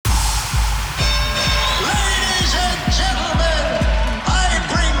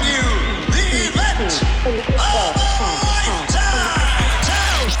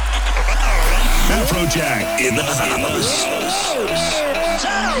in the house.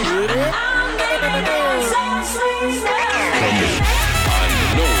 Come in.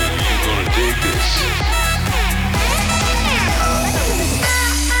 I know you're gonna dig this.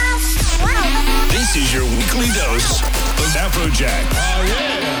 This is your weekly dose of Afrojack. Oh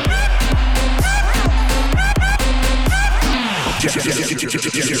yeah.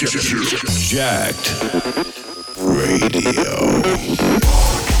 Jacked Radio.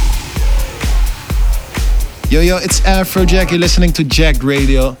 Yo, it's Afrojack. You're listening to Jacked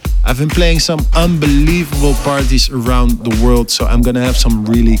Radio. I've been playing some unbelievable parties around the world, so I'm gonna have some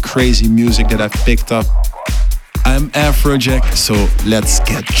really crazy music that I've picked up. I'm Afrojack, so let's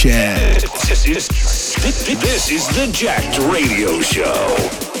get jacked. This is the Jacked Radio Show.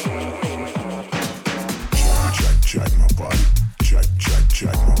 Jack my body, jack my body,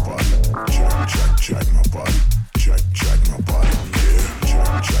 jack my body, jack my body, yeah, jack my body,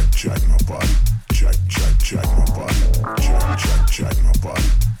 jack my body, jack my body,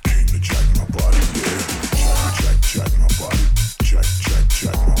 aim to jack my body, yeah, jack my body, jack my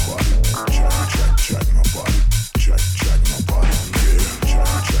body, jack my body, jack my body, yeah,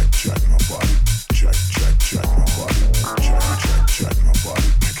 jack my body, jack my body, jack my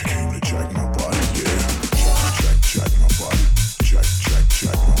body.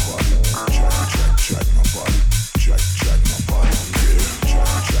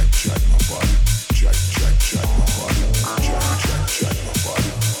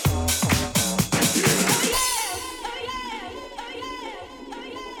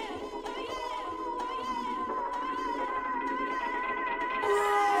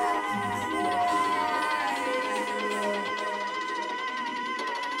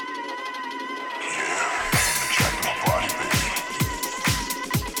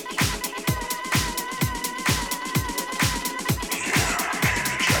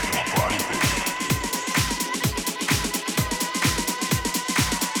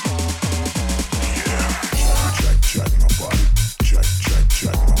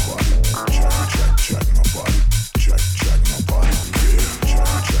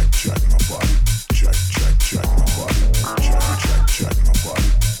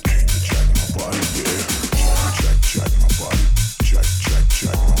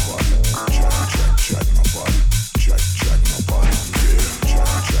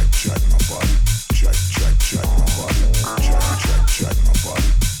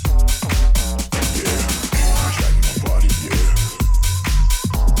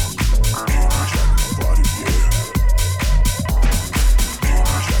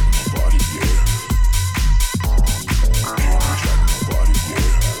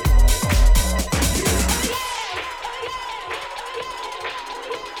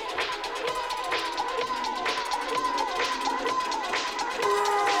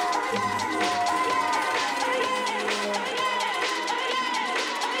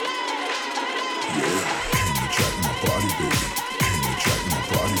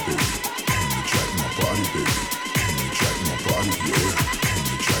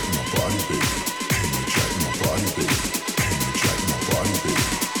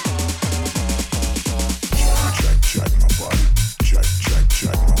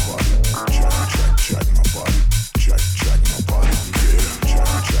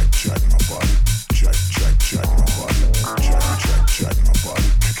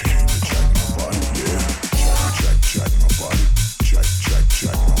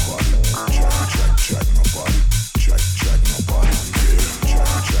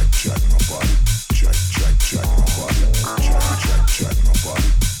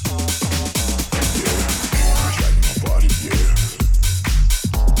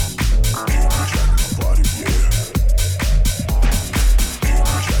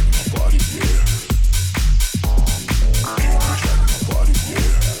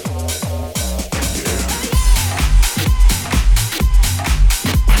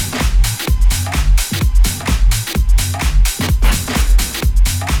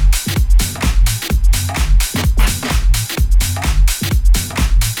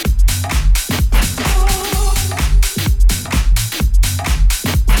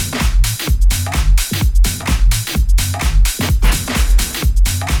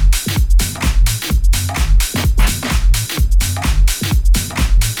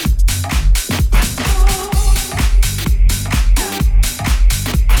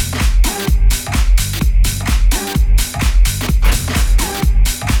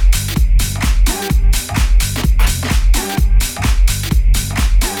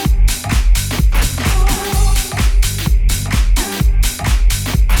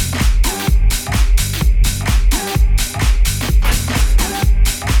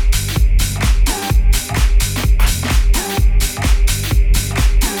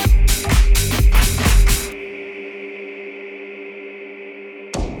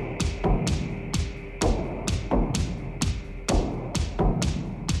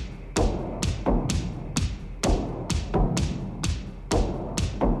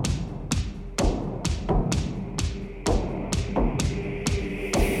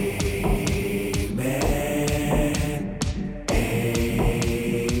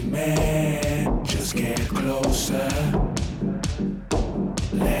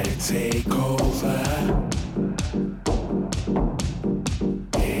 take over.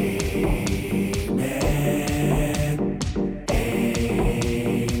 Amen.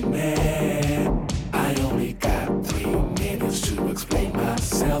 Amen. I only got 3 minutes to explain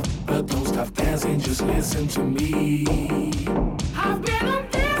myself, but don't stop dancing, just listen to me. I've been on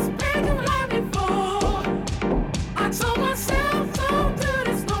this page of life before. I told myself don't do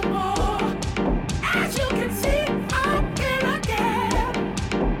this no more. As you can see, I'm in again,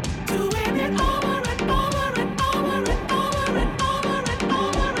 doing it over and over and over and over and over and over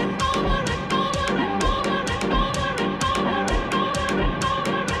and over and over and over and over and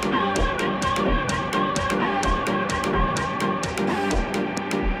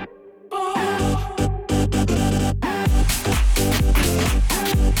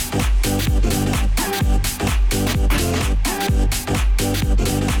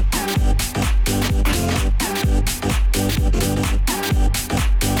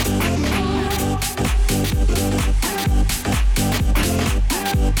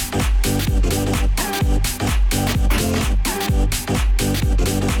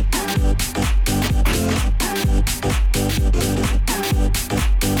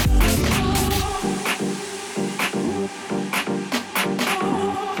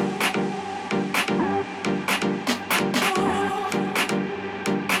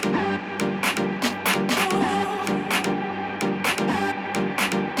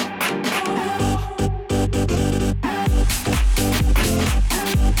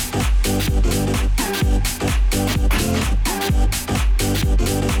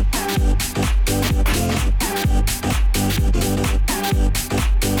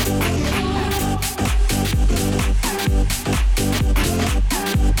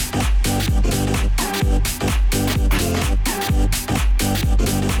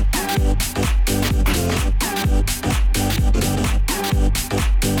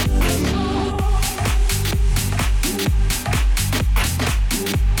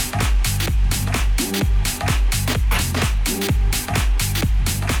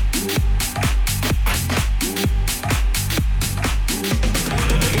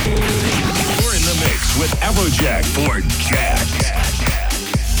Afrojack for Jack.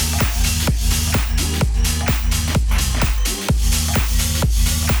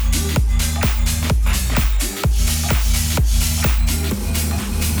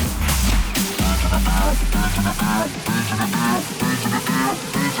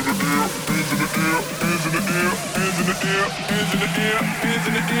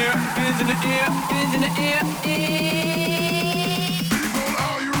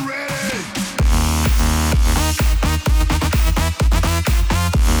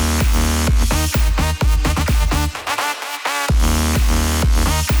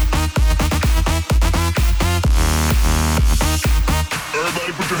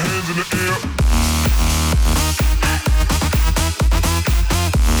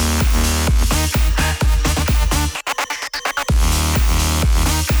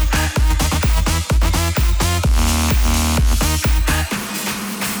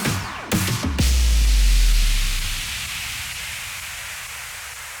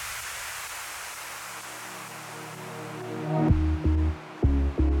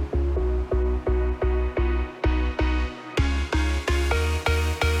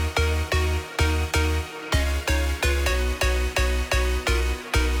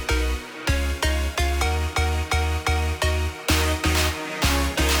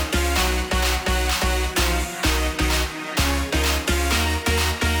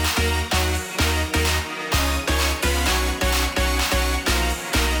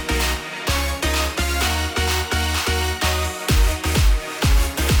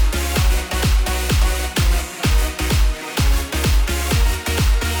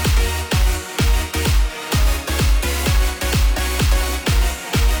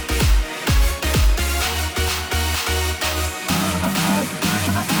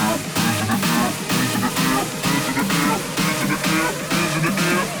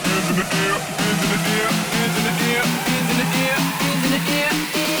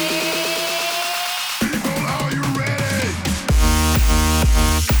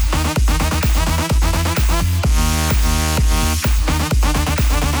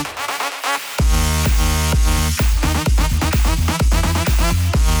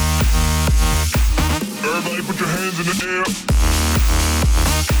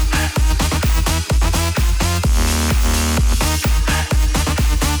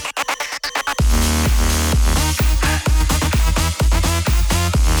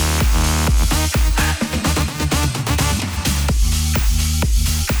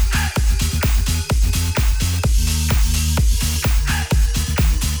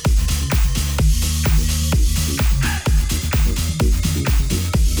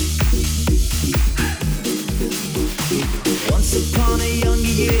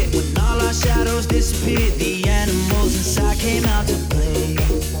 came out to play.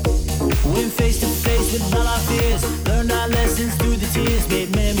 Went face to face with all our fears, learned our lessons through the tears,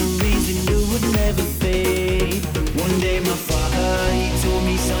 made memories we knew would never fade. One day my father, he told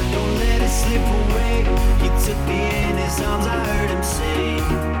me, son, don't let it slip away. He took me in his arms, I heard him say,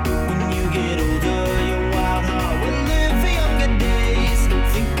 when you get older, your wild heart will live for younger days.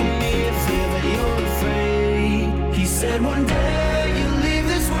 Think of me if ever you're afraid. He said one day you'll leave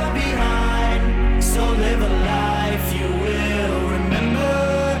this world behind, so live a life you will remember.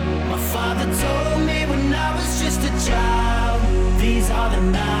 My father told me when I was just a child, these are the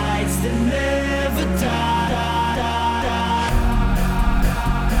nights that never die.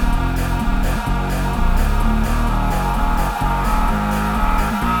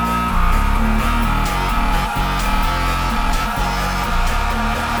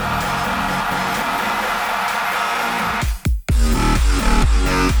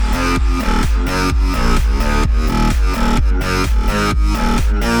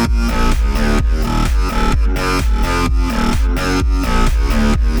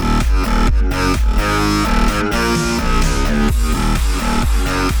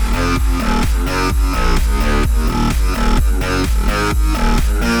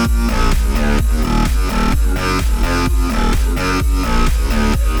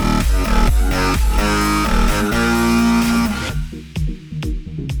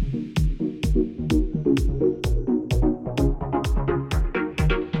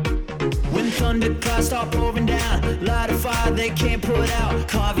 Start pouring down, light a fire they can't put out,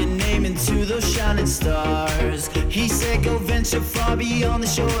 carve your name into those shining stars. He said go venture far beyond the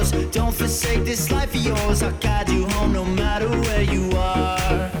shores, don't forsake this life of yours, I'll guide you home no matter where you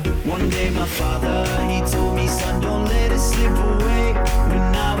are. One day my father, he told me, son, don't let it slip away.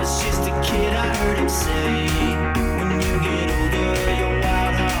 When I was just a kid I heard him say, when you get older your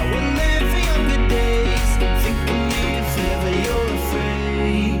wild heart will live for younger days. Think of me if ever you're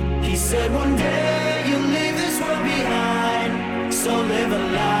afraid. He said one day behind, so live a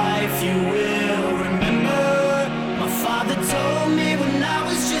life you will remember. My father told me when I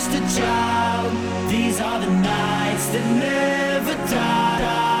was just a child, these are the nights that never die.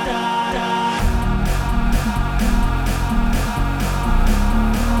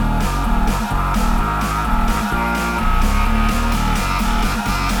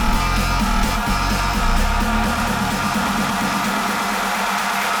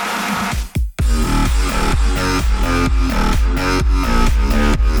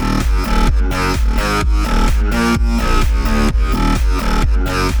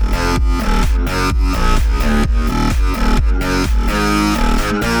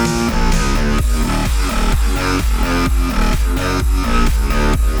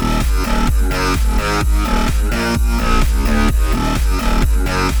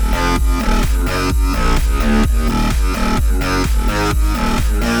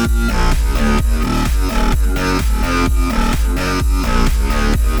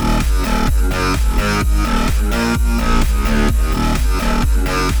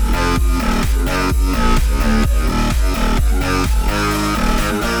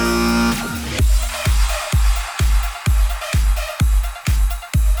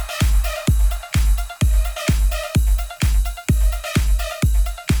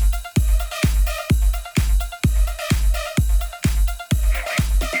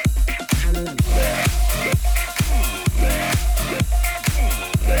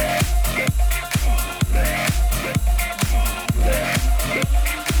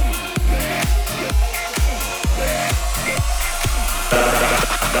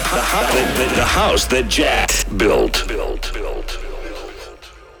 The house that Jack built.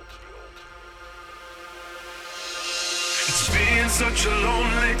 It's been such a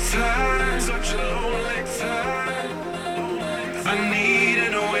lonely time, I need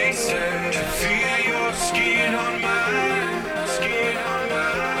an oasis to feel your skin on mine,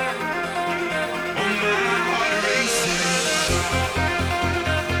 on my heart racing,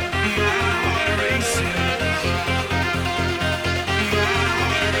 my heart racing.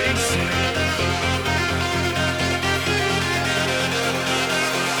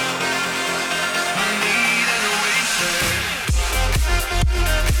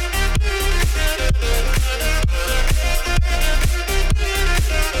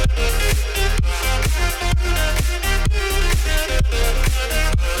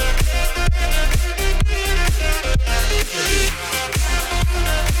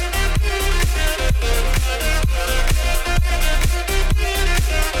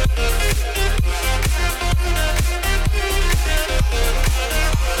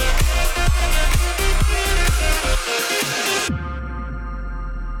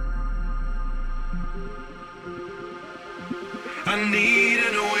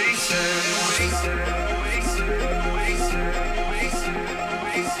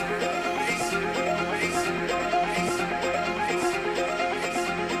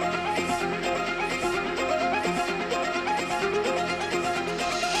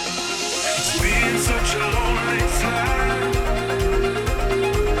 such a lonely time.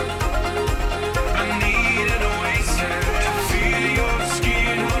 I need an oasis to feel your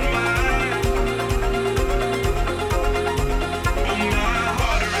skin on mine. Oh, my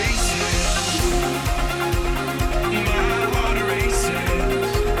heart races. My heart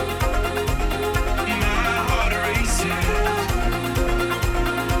races. My heart races.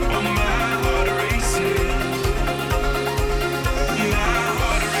 Oh, my heart races. My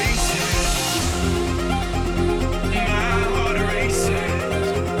heart races. My heart races.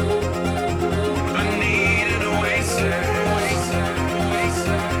 I need an oasis. I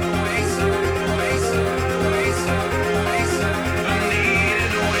need an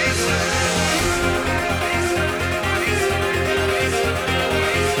oasis.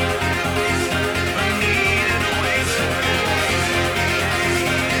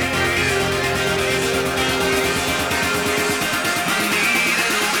 I need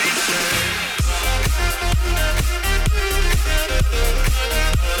an oasis.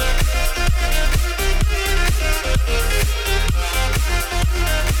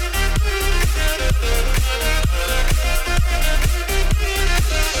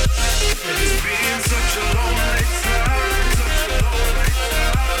 It's been such a lonely time,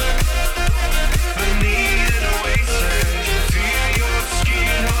 I need an oasis to feel your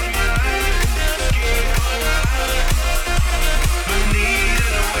skin on mine. I need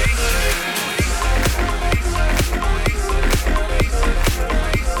an oasis.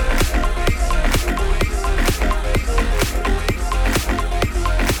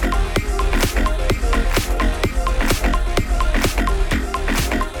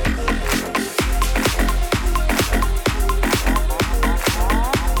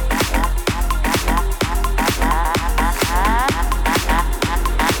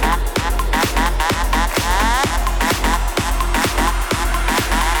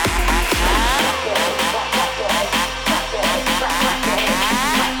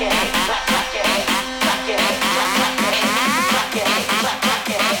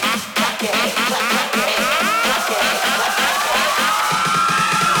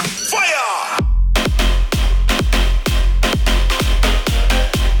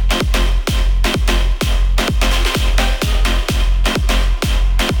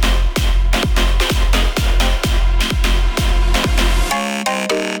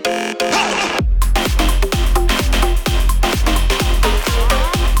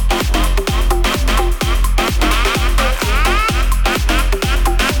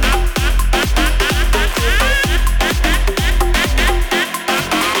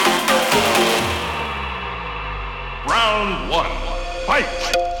 Round one. Fight!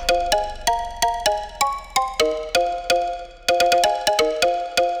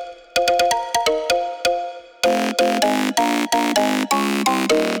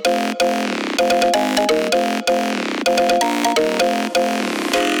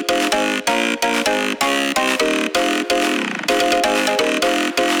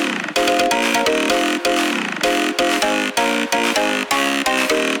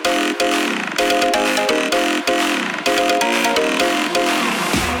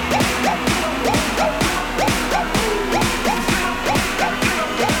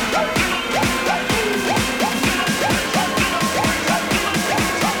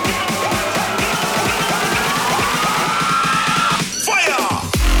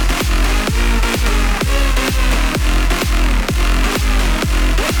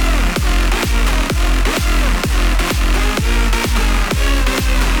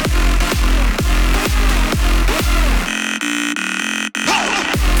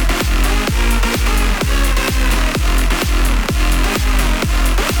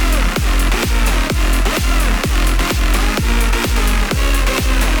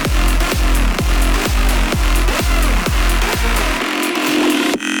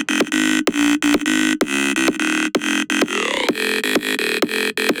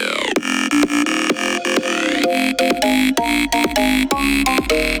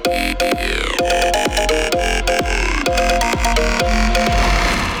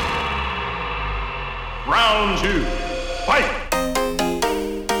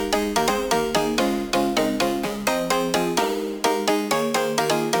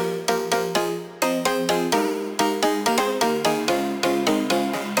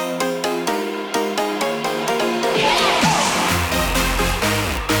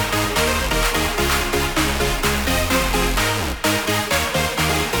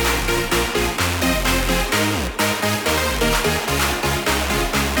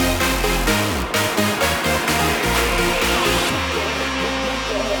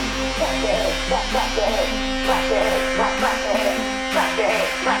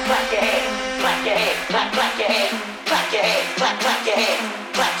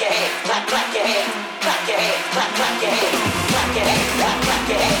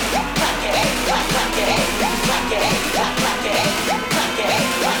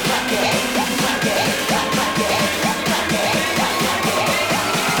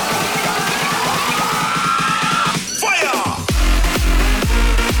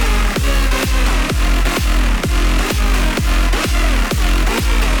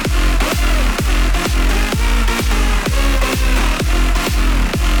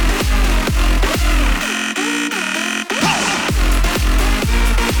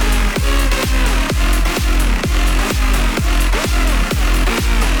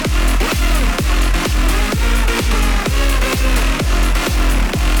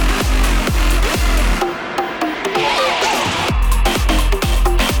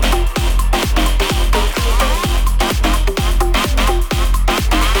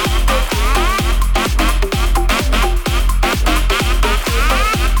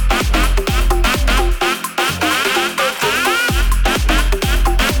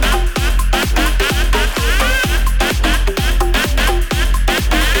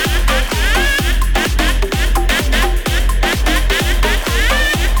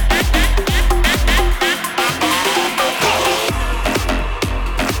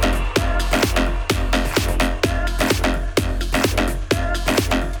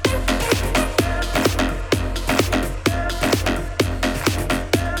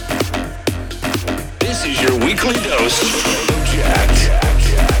 weekly dose of Jacked.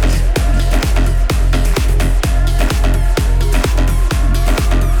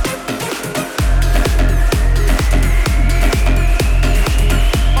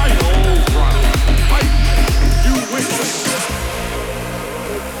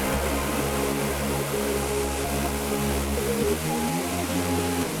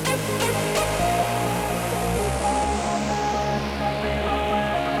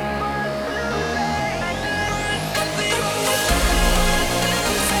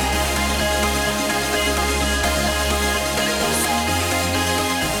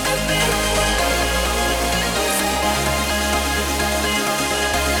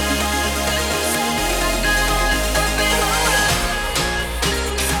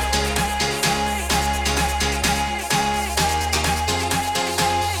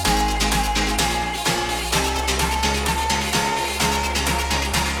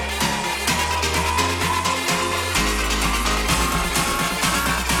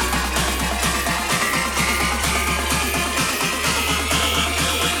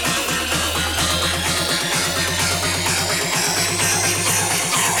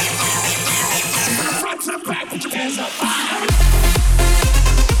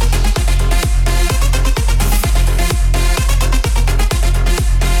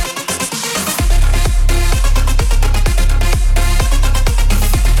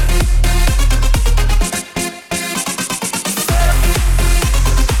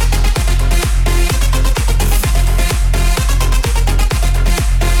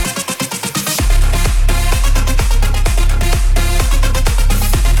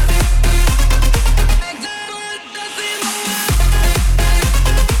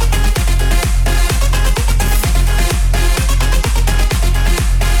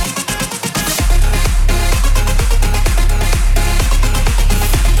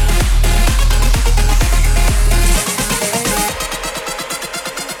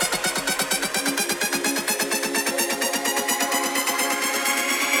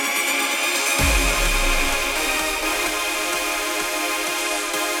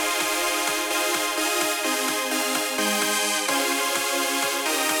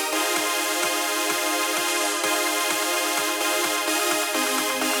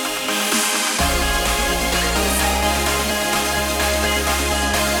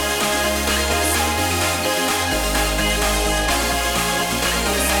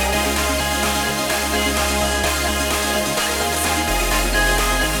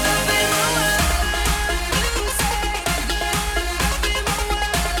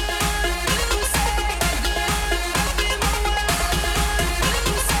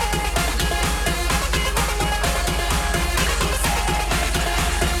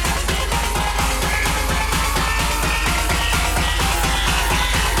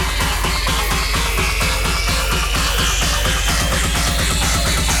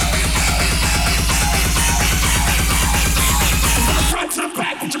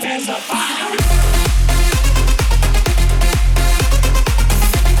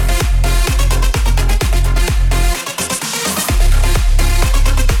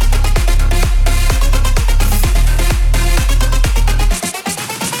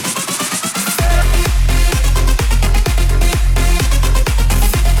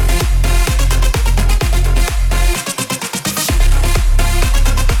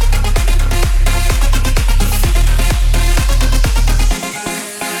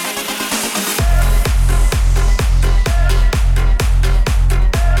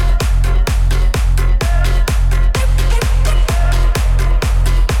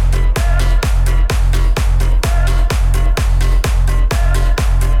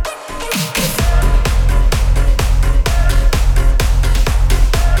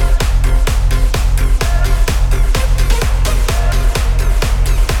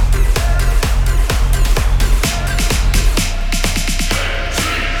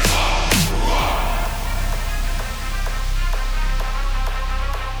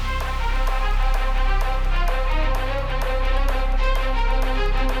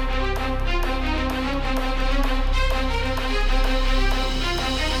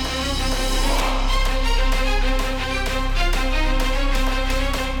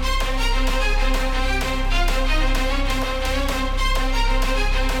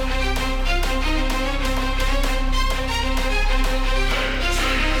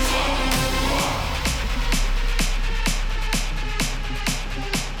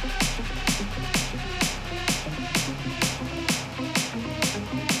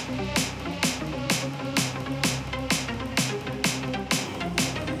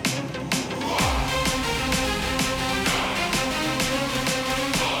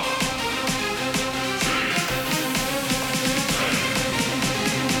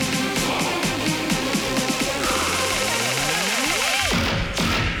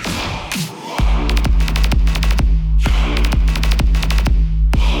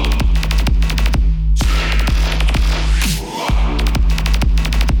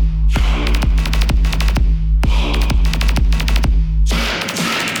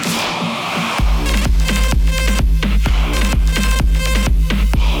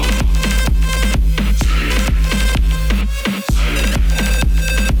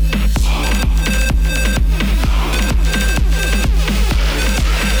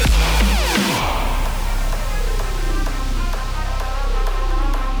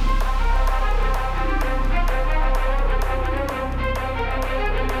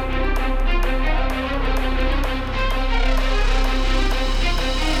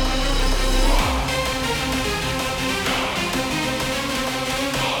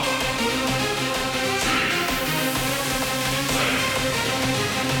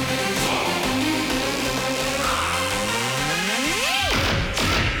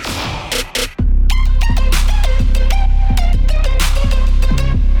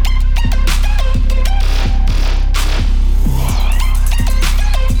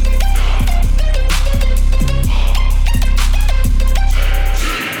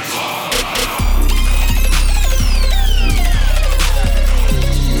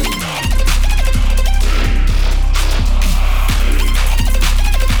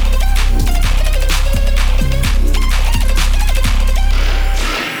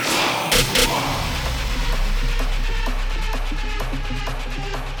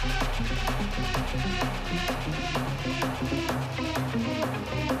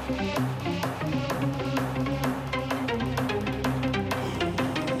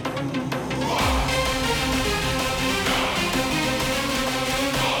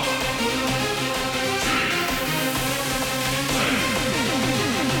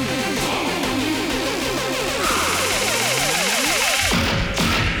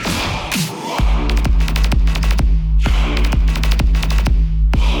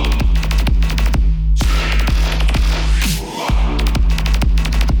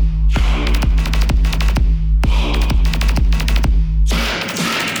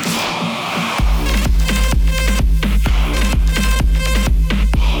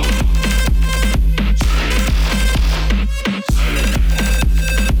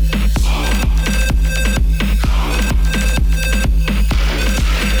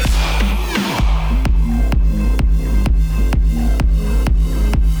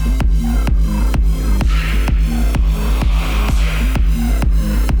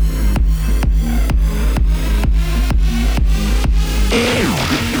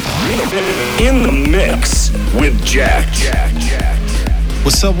 In the mix with Jacked.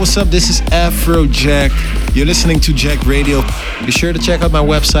 What's up, what's up? This is Afrojack. You're listening to Jacked Radio. Be sure to check out my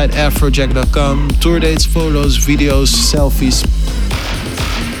website, afrojack.com. Tour dates, photos, videos, selfies.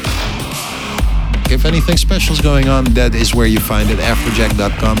 If anything special is going on, that is where you find it,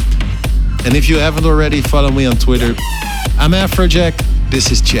 afrojack.com. And if you haven't already, follow me on Twitter. I'm Afrojack. This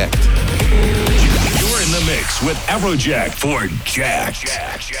is Jacked. You're in the mix with Afrojack for Jacked.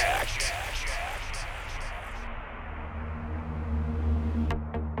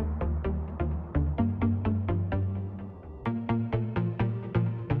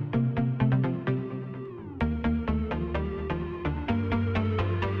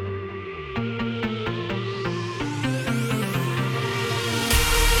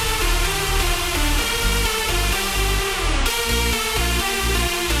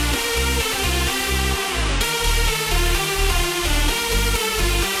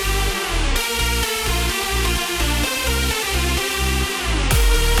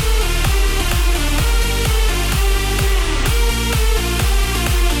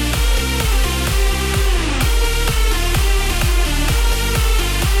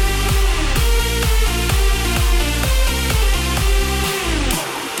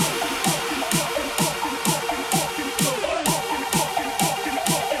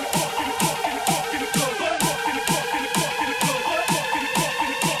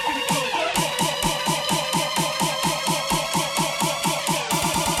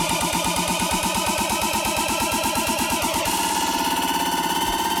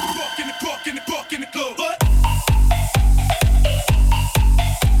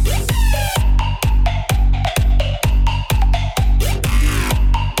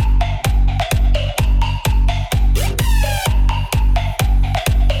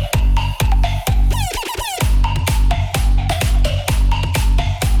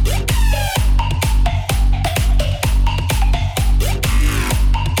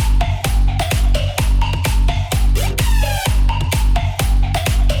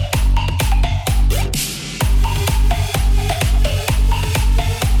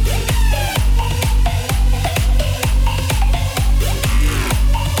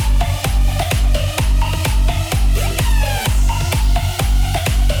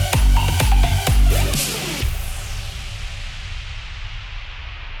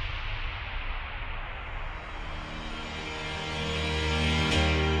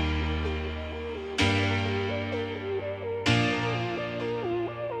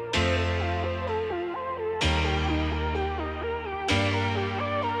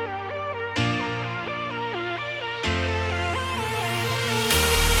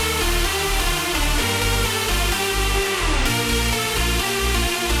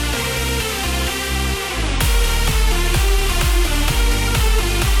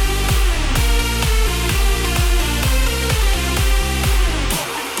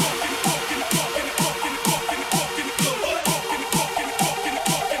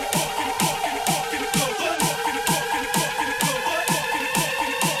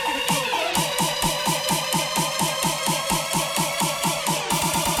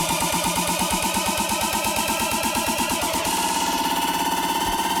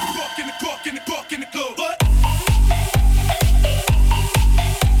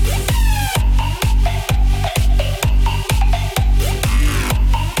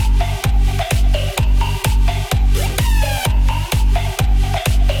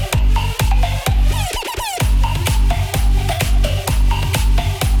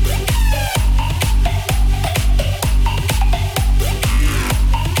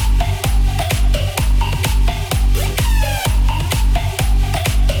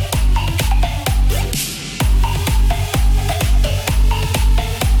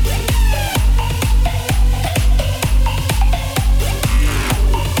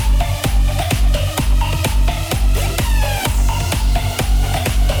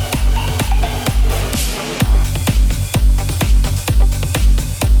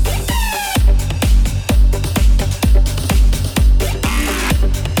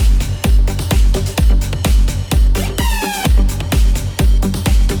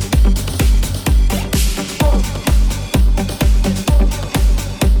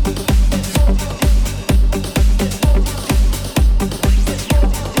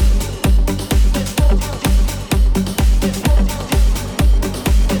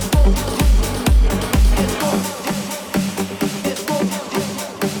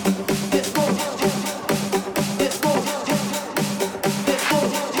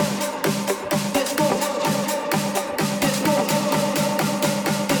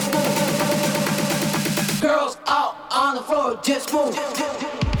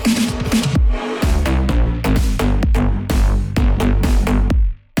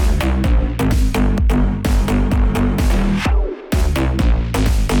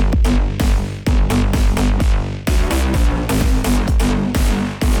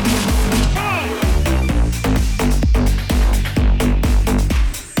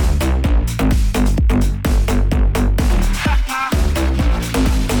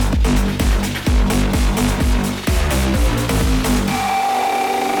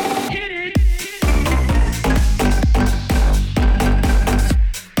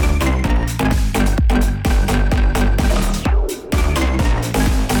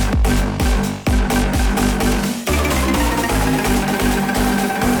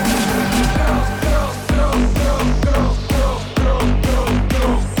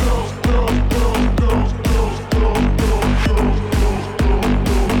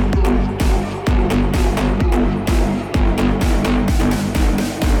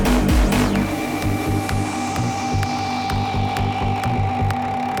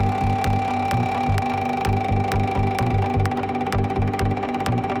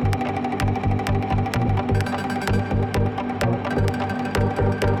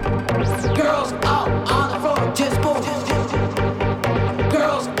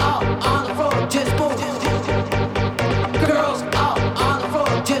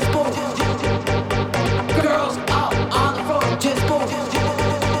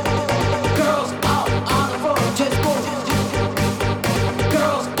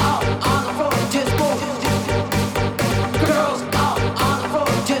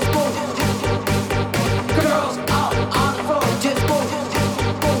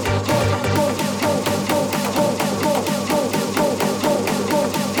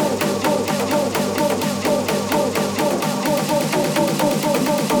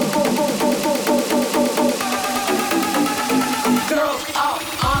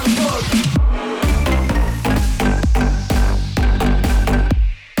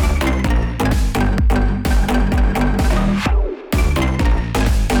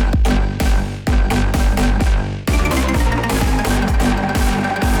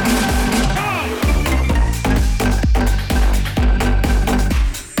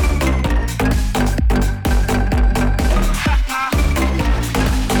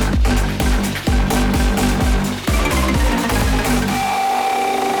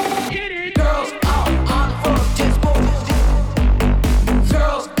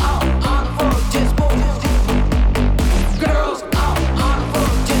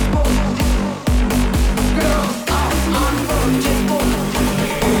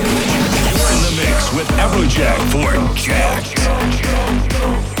 Afrojack for Jacked.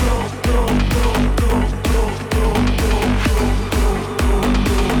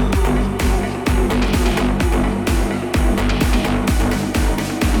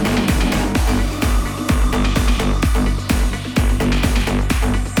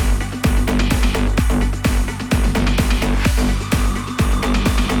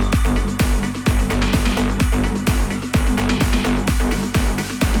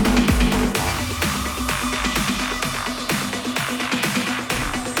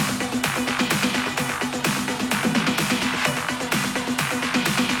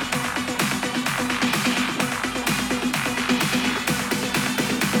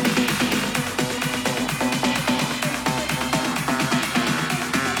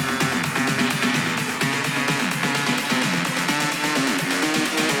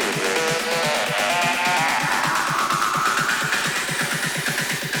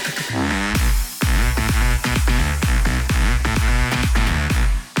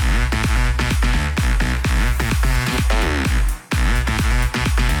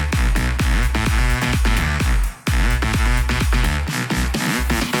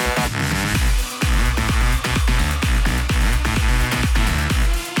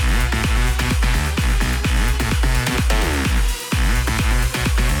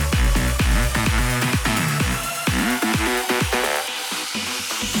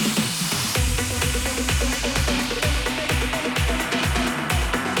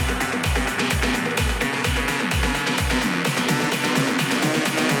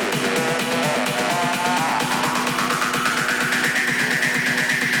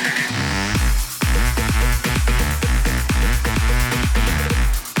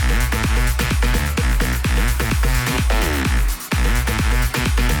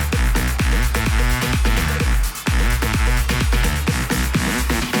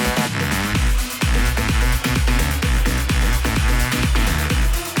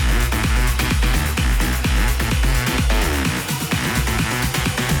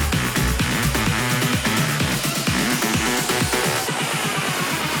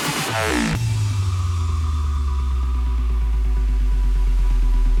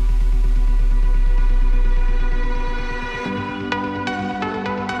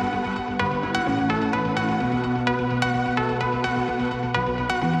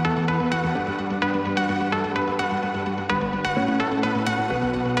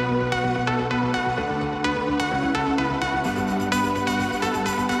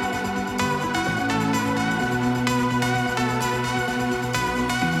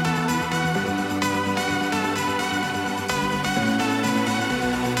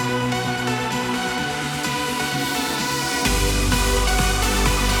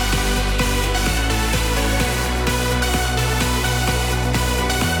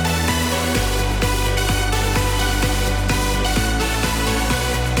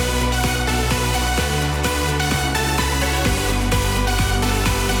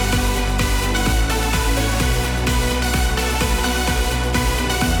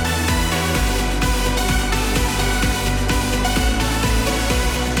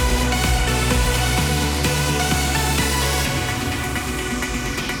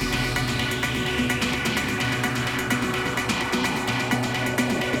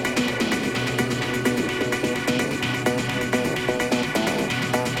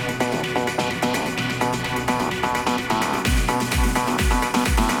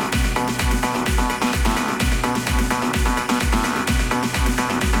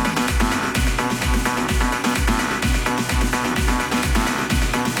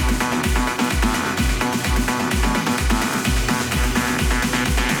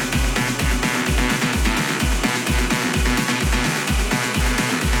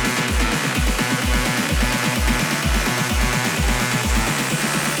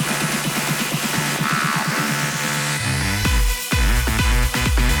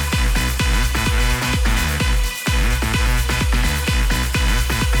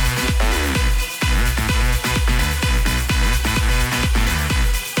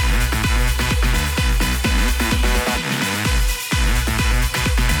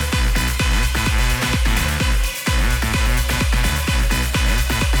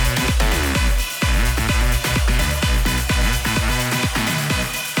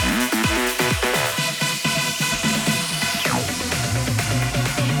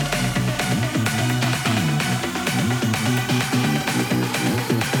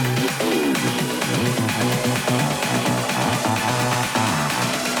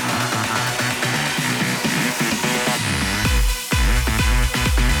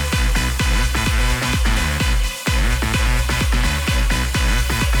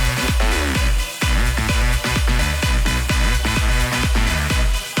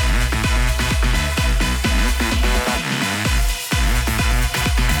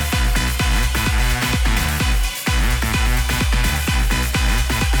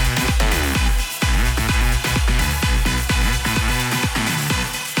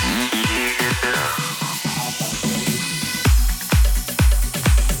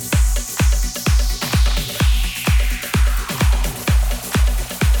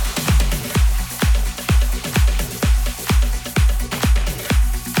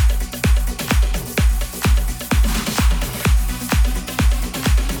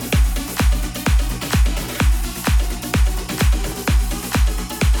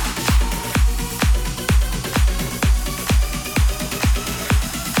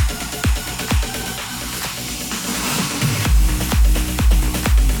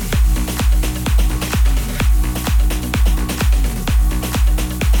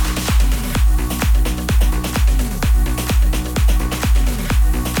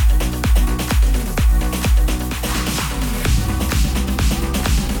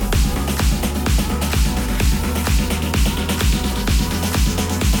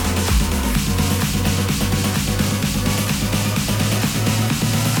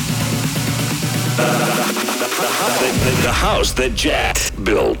 house that Jack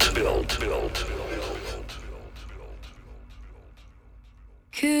built.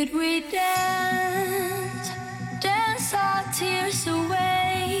 Could we dance, dance our tears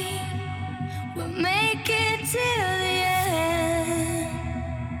away? We'll make it till the end,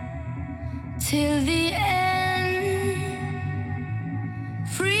 till the end.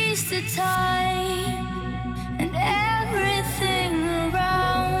 Freeze the time and everything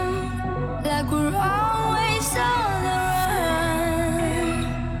around, like we're always on the run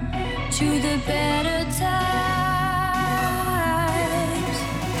to the better times.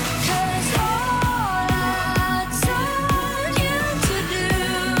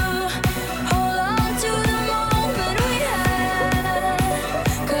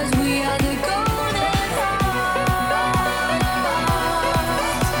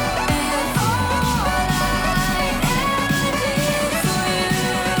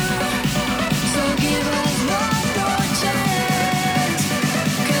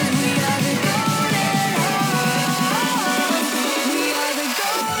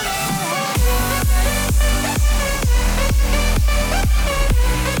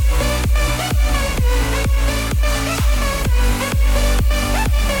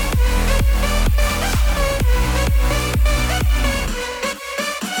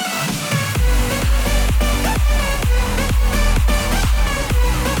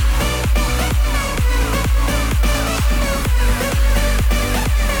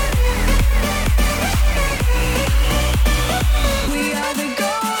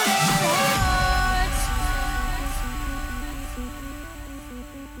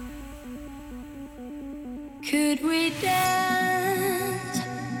 Could we dance,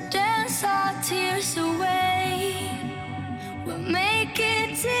 dance our tears away? We'll make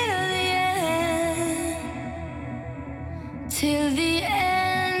it till the end, till the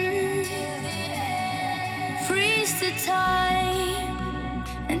end. Freeze the time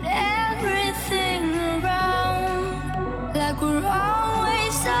and everything around, like we're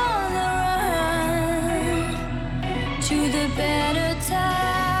always on the run to the better times.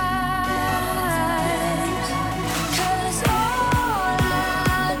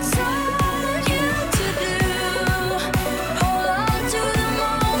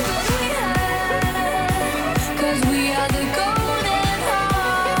 Golden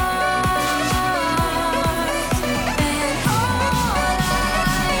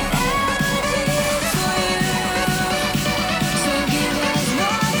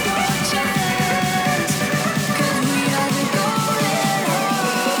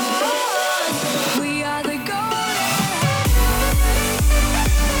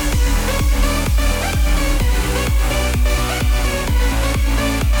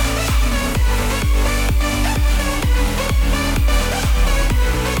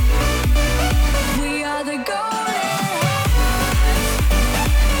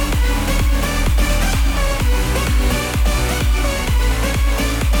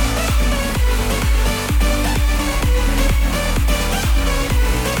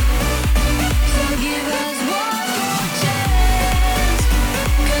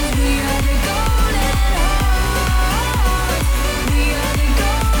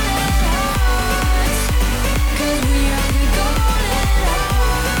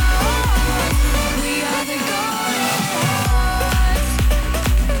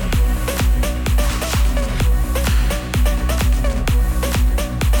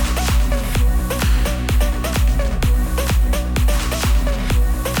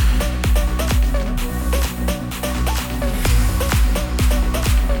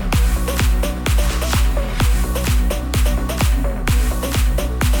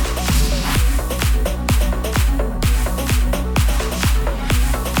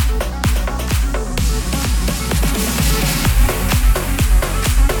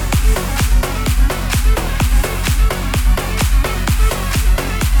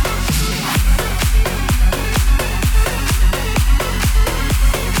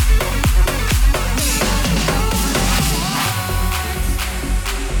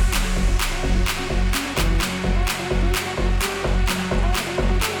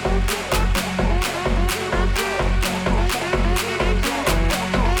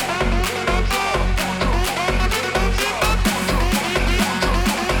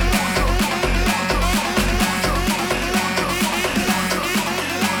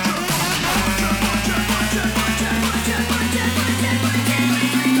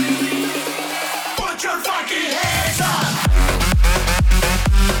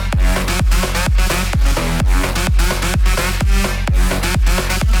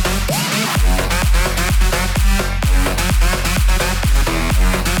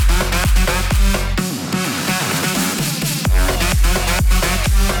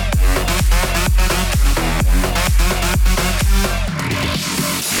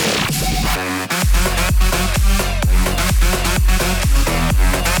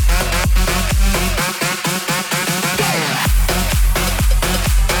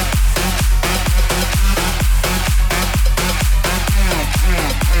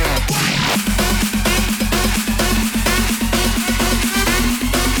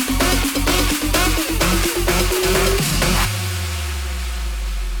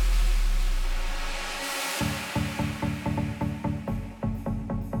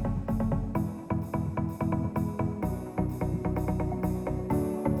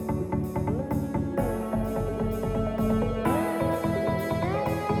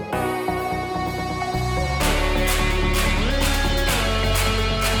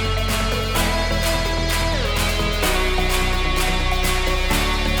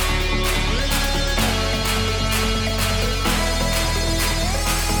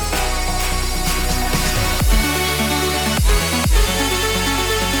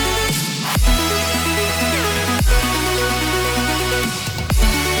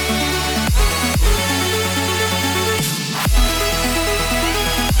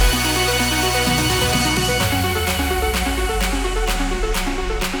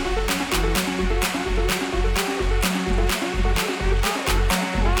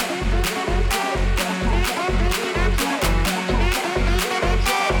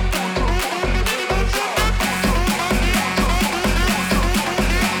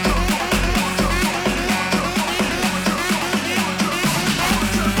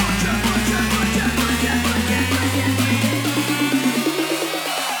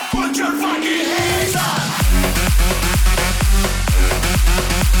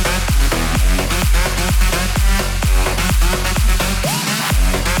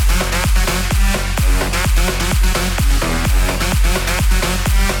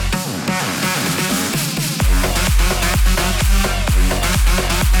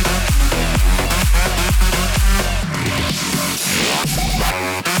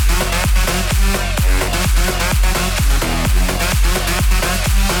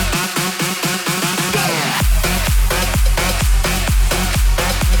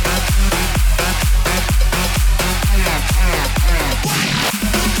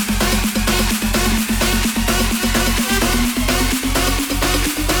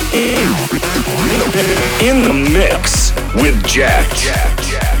mix with Jacked.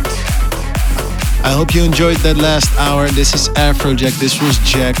 I hope you enjoyed that last hour. This is Afrojack. This was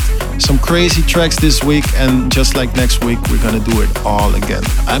Jacked. Some crazy tracks this week, and just like next week, we're gonna do it all again.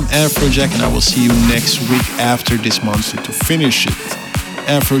 I'm Afrojack, and I will see you next week after this monster to finish it.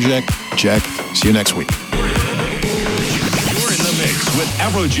 Afrojack, Jacked. See you next week. You're in the mix with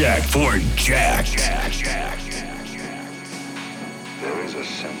Afrojack for Jacked. There is a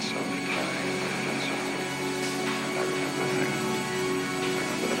sense of time. I remember things. I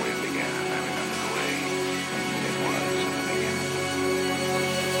remember the way it began. I remember the way it was in the beginning.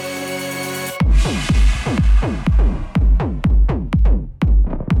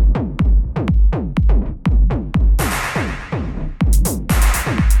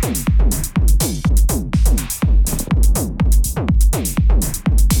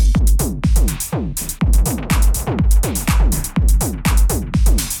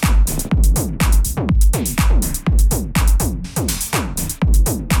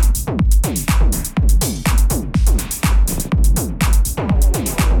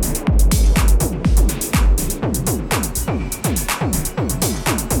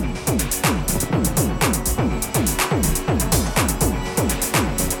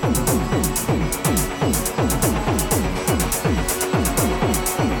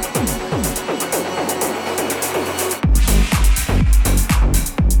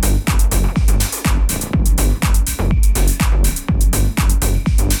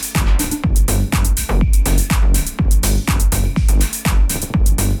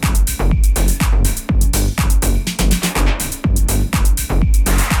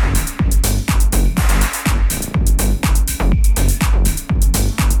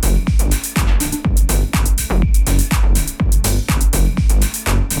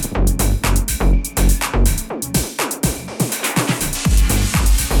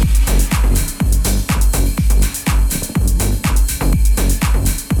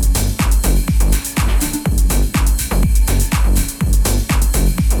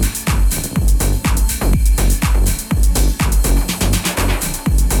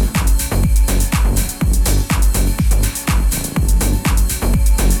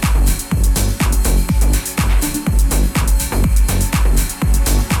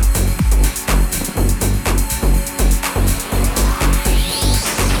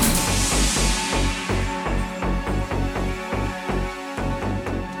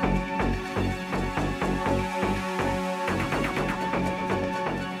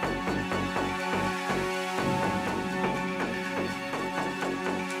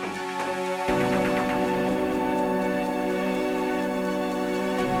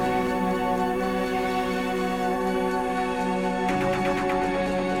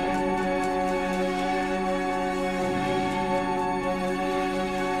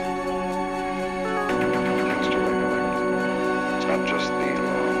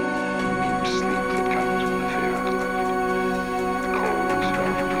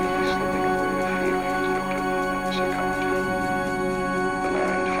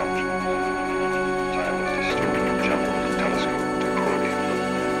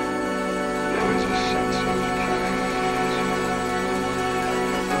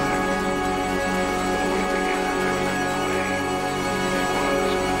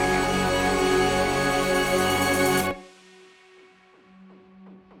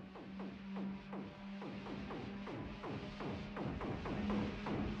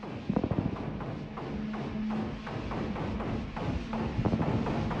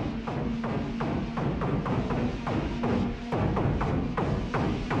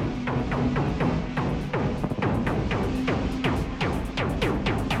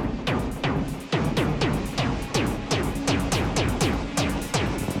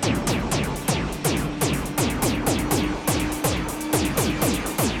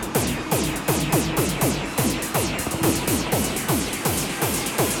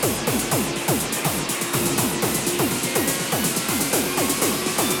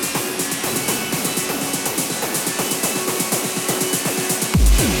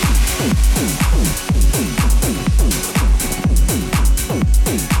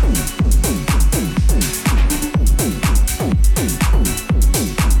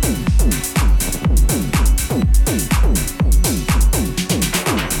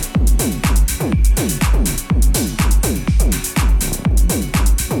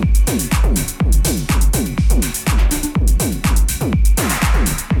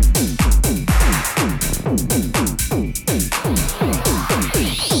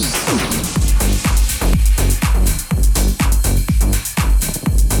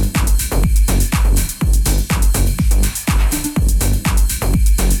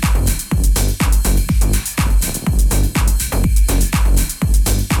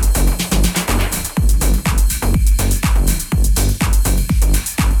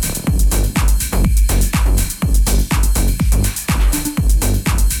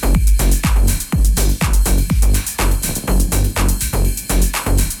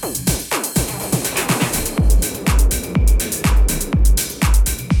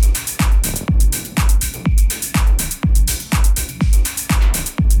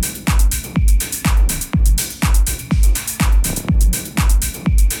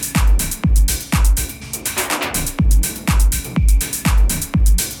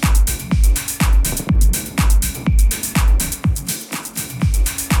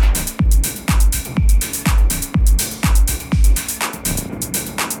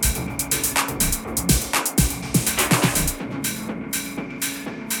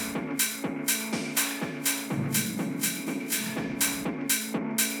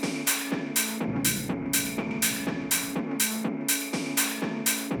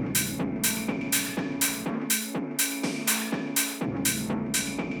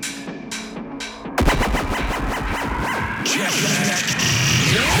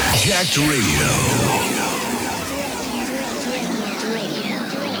 Jacked Radio.